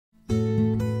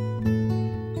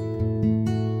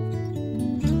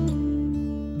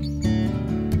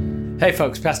Hey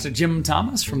folks, Pastor Jim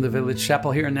Thomas from the Village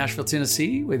Chapel here in Nashville,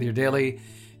 Tennessee with your daily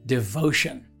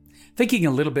devotion. Thinking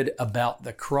a little bit about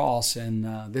the cross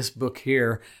and this book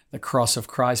here, The Cross of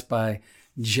Christ by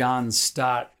John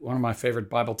Stott, one of my favorite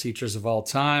Bible teachers of all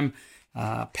time,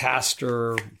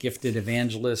 pastor, gifted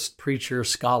evangelist, preacher,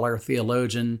 scholar,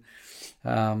 theologian.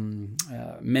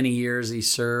 Many years he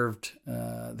served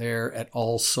there at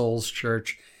All Souls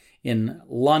Church in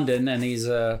London, and he's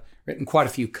written quite a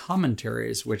few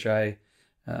commentaries, which I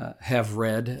have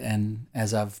read, and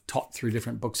as I've taught through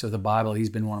different books of the Bible, he's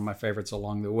been one of my favorites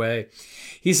along the way.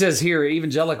 He says here,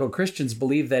 evangelical Christians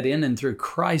believe that in and through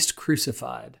Christ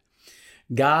crucified,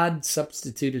 God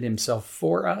substituted himself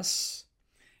for us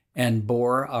and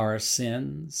bore our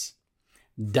sins,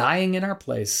 dying in our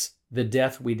place the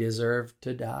death we deserved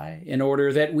to die, in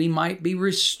order that we might be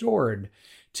restored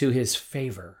to his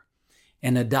favor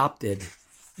and adopted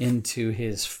into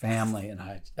his family. And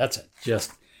that's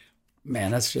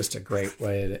just a great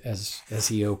way as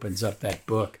he opens up that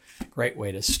book. Great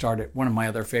way to start it. One of my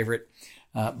other favorite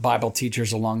Bible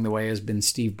teachers along the way has been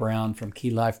Steve Brown from Key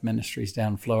Life Ministries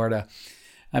down in Florida.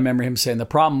 I remember him saying the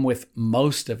problem with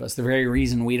most of us, the very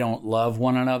reason we don't love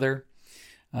one another,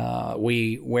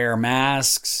 we wear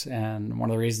masks, and one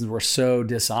of the reasons we're so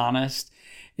dishonest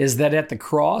is that at the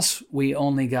cross, we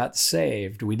only got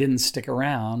saved. We didn't stick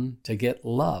around to get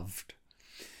loved.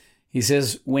 He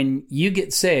says, when you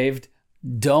get saved,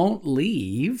 don't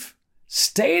leave.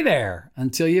 Stay there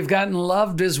until you've gotten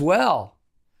loved as well.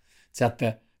 It's at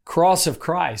the cross of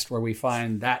Christ where we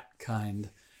find that kind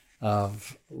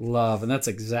of love. And that's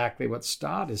exactly what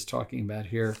Stott is talking about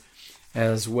here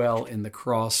as well in The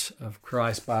Cross of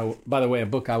Christ. By the way, a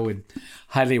book I would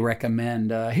highly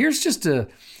recommend. Here's just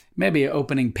maybe an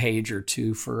opening page or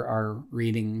two for our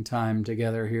reading time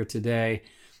together here today.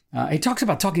 He talks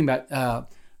about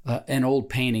an old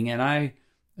painting, and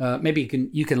maybe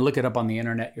you can look it up on the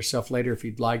internet yourself later if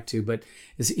you'd like to. But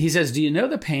he says, "Do you know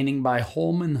the painting by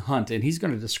Holman Hunt?" And he's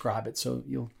going to describe it, so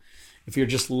if you're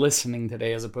just listening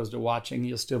today as opposed to watching,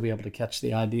 you'll still be able to catch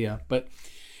the idea. But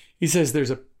he says there's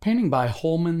a painting by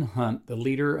Holman Hunt, the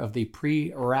leader of the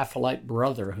Pre-Raphaelite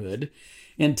Brotherhood,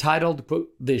 entitled, quote,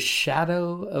 "The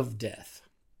Shadow of Death,"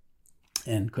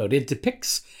 end quote. It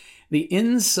depicts the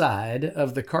inside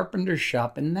of the carpenter's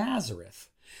shop in Nazareth.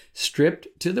 Stripped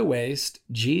to the waist,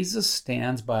 Jesus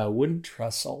stands by a wooden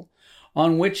trestle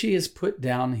on which he has put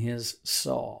down his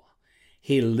saw.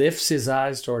 He lifts his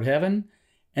eyes toward heaven,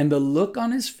 and the look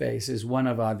on his face is one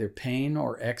of either pain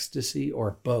or ecstasy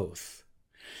or both.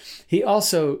 He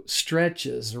also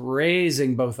stretches,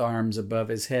 raising both arms above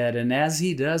his head, and as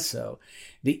he does so,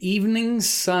 the evening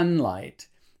sunlight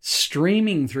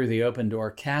streaming through the open door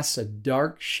casts a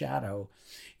dark shadow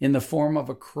in the form of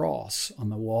a cross on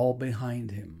the wall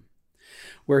behind him,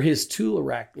 where his tool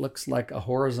rack looks like a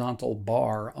horizontal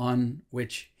bar on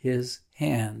which his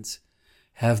hands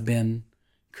have been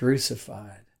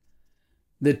crucified.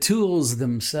 The tools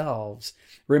themselves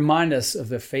remind us of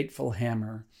the fateful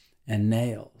hammer and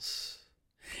nails.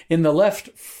 In the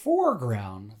left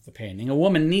foreground of the painting, a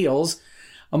woman kneels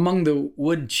among the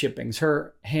wood chippings,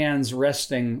 her hands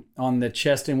resting on the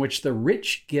chest in which the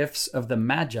rich gifts of the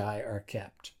Magi are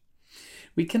kept.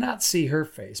 We cannot see her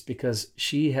face because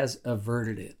she has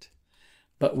averted it,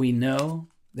 but we know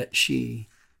that she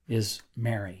is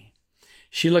Mary.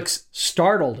 She looks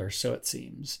startled, or so it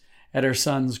seems, at her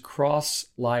son's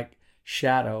cross-like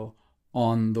shadow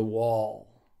on the wall.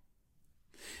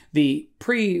 The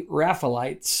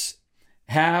Pre-Raphaelites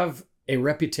have a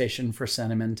reputation for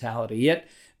sentimentality, yet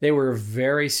they were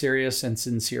very serious and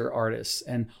sincere artists,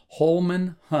 and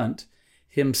Holman Hunt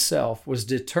himself was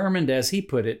determined, as he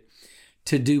put it,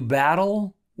 to do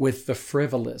battle with the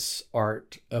frivolous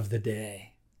art of the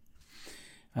day.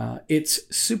 Its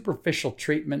superficial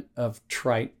treatment of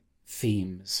trite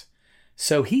themes.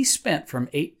 So he spent from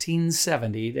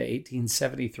 1870 to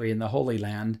 1873 in the Holy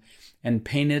Land and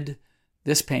painted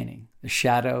this painting, The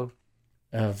Shadow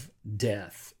of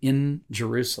Death, in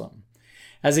Jerusalem,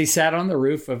 as he sat on the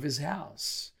roof of his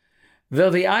house. Though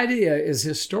the idea is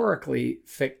historically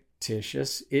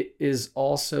fictitious, it is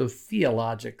also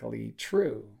theologically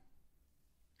true.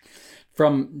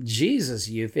 From Jesus'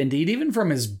 youth, indeed even from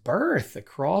his birth, the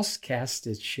cross cast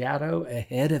its shadow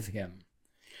ahead of him.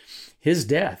 His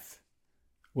death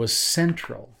was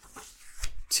central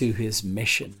to his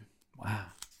mission. Wow.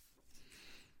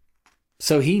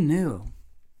 So he knew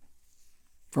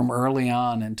from early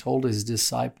on and told his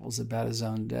disciples about his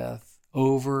own death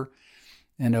over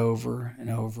and over and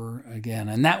over again.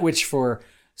 And that which for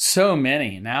so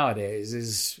many nowadays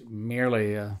is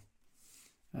merely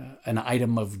an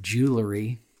item of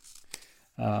jewelry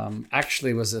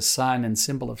actually was a sign and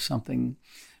symbol of something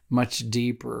much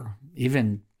deeper,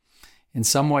 even in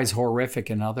some ways horrific,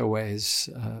 in other ways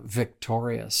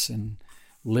victorious and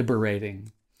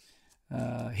liberating.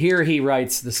 Here he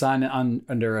writes the sign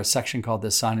under a section called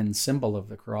the sign and symbol of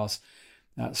the cross.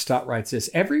 Stott writes this: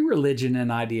 every religion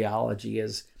and ideology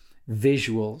is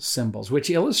visual symbols, which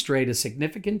illustrate a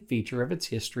significant feature of its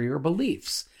history or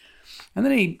beliefs. And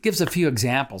then he gives a few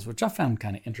examples, which I found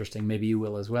kind of interesting. Maybe you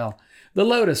will as well. The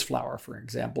lotus flower, for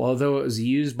example, although it was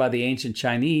used by the ancient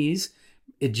Chinese,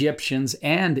 Egyptians,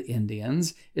 and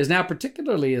Indians, is now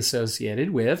particularly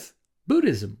associated with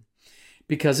Buddhism.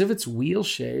 Because of its wheel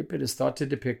shape, it is thought to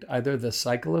depict either the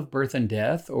cycle of birth and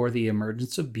death or the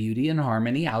emergence of beauty and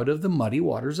harmony out of the muddy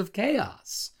waters of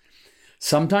chaos.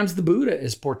 Sometimes the Buddha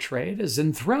is portrayed as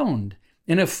enthroned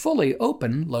in a fully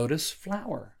open lotus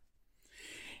flower.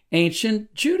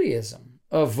 Ancient Judaism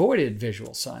avoided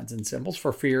visual signs and symbols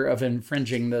for fear of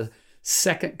infringing the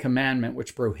second commandment,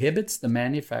 which prohibits the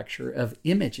manufacture of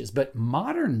images. But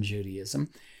modern Judaism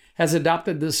has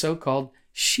adopted the so-called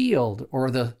shield, or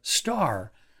the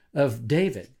Star of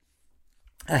David,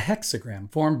 a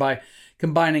hexagram formed by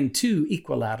combining two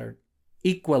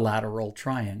equilateral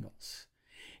triangles.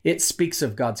 It speaks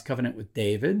of God's covenant with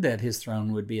David, that his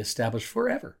throne would be established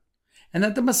forever, and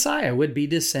that the Messiah would be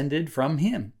descended from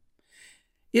him.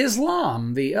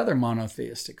 Islam, the other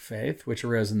monotheistic faith, which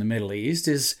arose in the Middle East,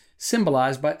 is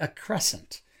symbolized by a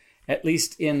crescent, at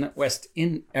least in West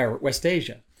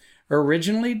Asia.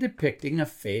 Originally depicting a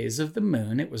phase of the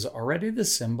moon, it was already the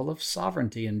symbol of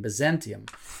sovereignty in Byzantium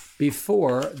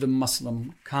before the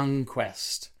Muslim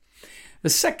conquest. The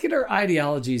secular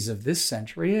ideologies of this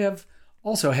century have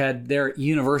also had their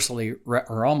universally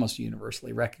or almost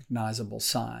universally recognizable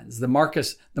signs. The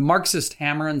Marxist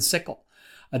hammer and sickle,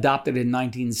 adopted in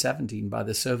 1917 by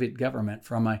the Soviet government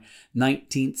from a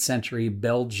 19th century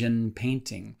Belgian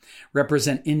painting,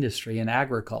 represent industry and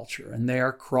agriculture, and they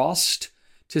are crossed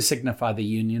to signify the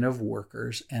union of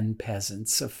workers and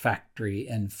peasants of factory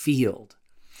and field.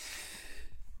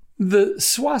 The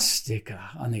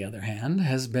swastika, on the other hand,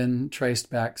 has been traced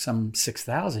back some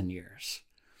 6,000 years.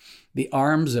 The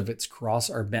arms of its cross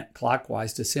are bent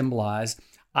clockwise to symbolize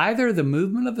either the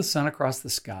movement of the sun across the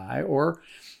sky, or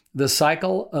the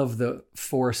cycle of the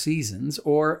four seasons,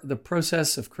 or the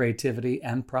process of creativity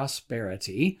and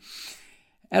prosperity.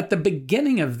 At the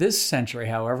beginning of this century,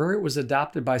 however, it was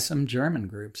adopted by some German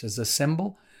groups as a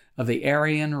symbol of the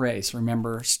Aryan race.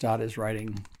 Remember, Stott is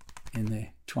writing in the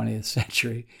 20th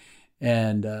century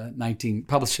and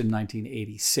published in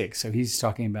 1986. So he's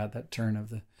talking about that turn of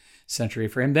the century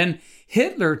for him. Then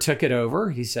Hitler took it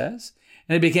over, he says,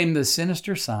 and it became the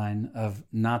sinister sign of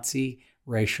Nazi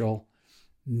racial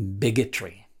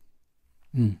bigotry.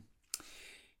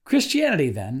 Christianity,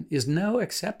 then, is no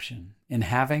exception in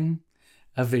having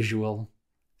a visual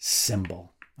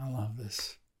symbol. I love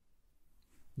this.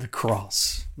 The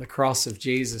cross of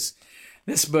Jesus.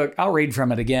 This book, I'll read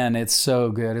from it again. It's so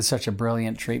good. It's such a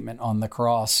brilliant treatment on the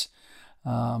cross.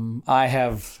 I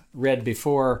have read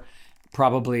before,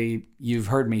 probably you've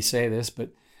heard me say this,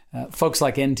 but folks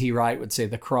like N.T. Wright would say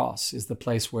the cross is the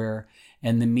place where,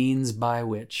 and the means by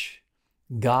which,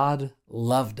 God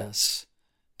loved us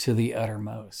to the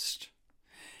uttermost.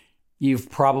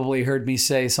 You've probably heard me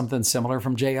say something similar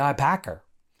from J.I. Packer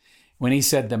when he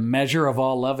said the measure of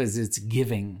all love is its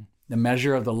giving. The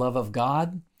measure of the love of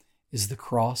God is the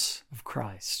cross of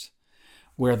Christ,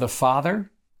 where the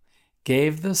Father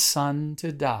gave the Son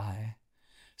to die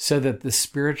so that the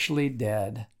spiritually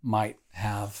dead might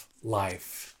have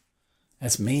life.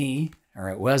 That's me, or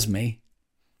it was me.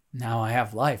 Now I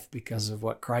have life because of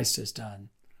what Christ has done.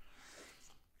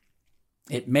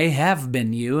 It may have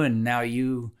been you, and now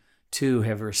you too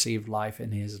have received life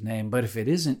in his name. But if it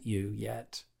isn't you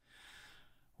yet,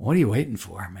 what are you waiting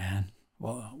for, man?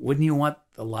 Well, wouldn't you want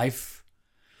the life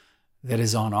that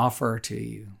is on offer to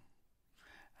you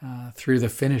through the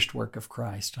finished work of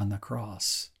Christ on the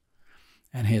cross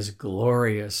and his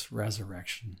glorious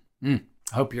resurrection? I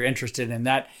hope you're interested in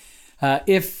that.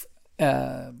 If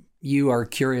you are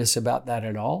curious about that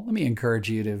at all, let me encourage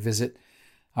you to visit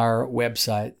our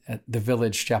website at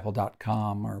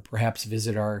thevillagechapel.com, or perhaps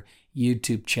visit our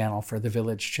YouTube channel for The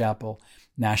Village Chapel,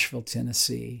 Nashville,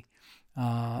 Tennessee,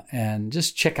 and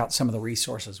just check out some of the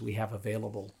resources we have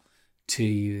available to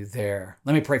you there.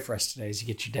 Let me pray for us today as you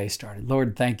get your day started.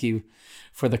 Lord, thank you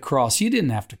for the cross. You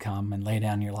didn't have to come and lay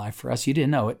down your life for us. You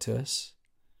didn't owe it to us.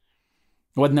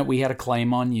 It wasn't that we had a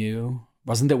claim on you. It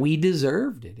wasn't that we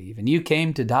deserved it even. You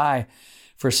came to die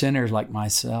for sinners like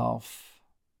myself,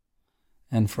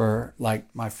 and for like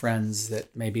my friends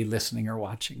that may be listening or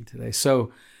watching today.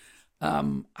 So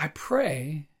I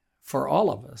pray for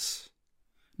all of us,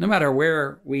 no matter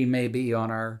where we may be on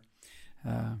our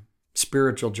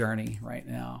spiritual journey right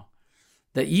now,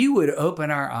 that you would open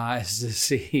our eyes to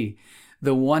see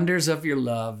the wonders of your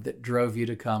love that drove you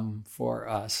to come for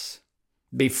us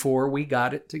before we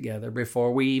got it together,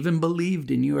 before we even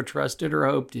believed in you or trusted or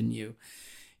hoped in you.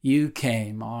 You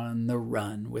came on the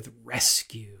run with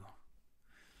rescue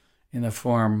in the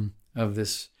form of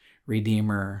this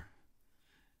Redeemer,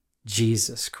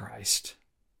 Jesus Christ,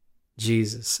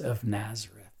 Jesus of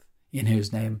Nazareth, in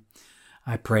whose name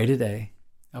I pray today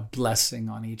a blessing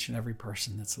on each and every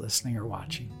person that's listening or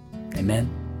watching. Amen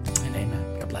and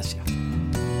amen. God bless you.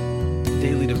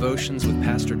 Daily Devotions with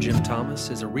Pastor Jim Thomas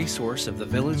is a resource of the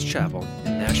Village Chapel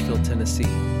in Nashville, Tennessee.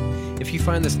 If you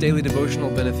find this daily devotional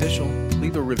beneficial,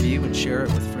 leave a review and share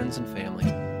it with friends and family.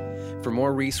 For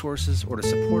more resources or to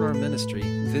support our ministry,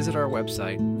 visit our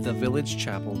website,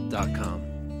 thevillagechapel.com.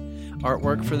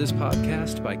 Artwork for this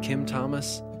podcast by Kim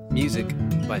Thomas. Music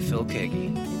by Phil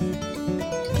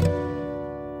Kagi.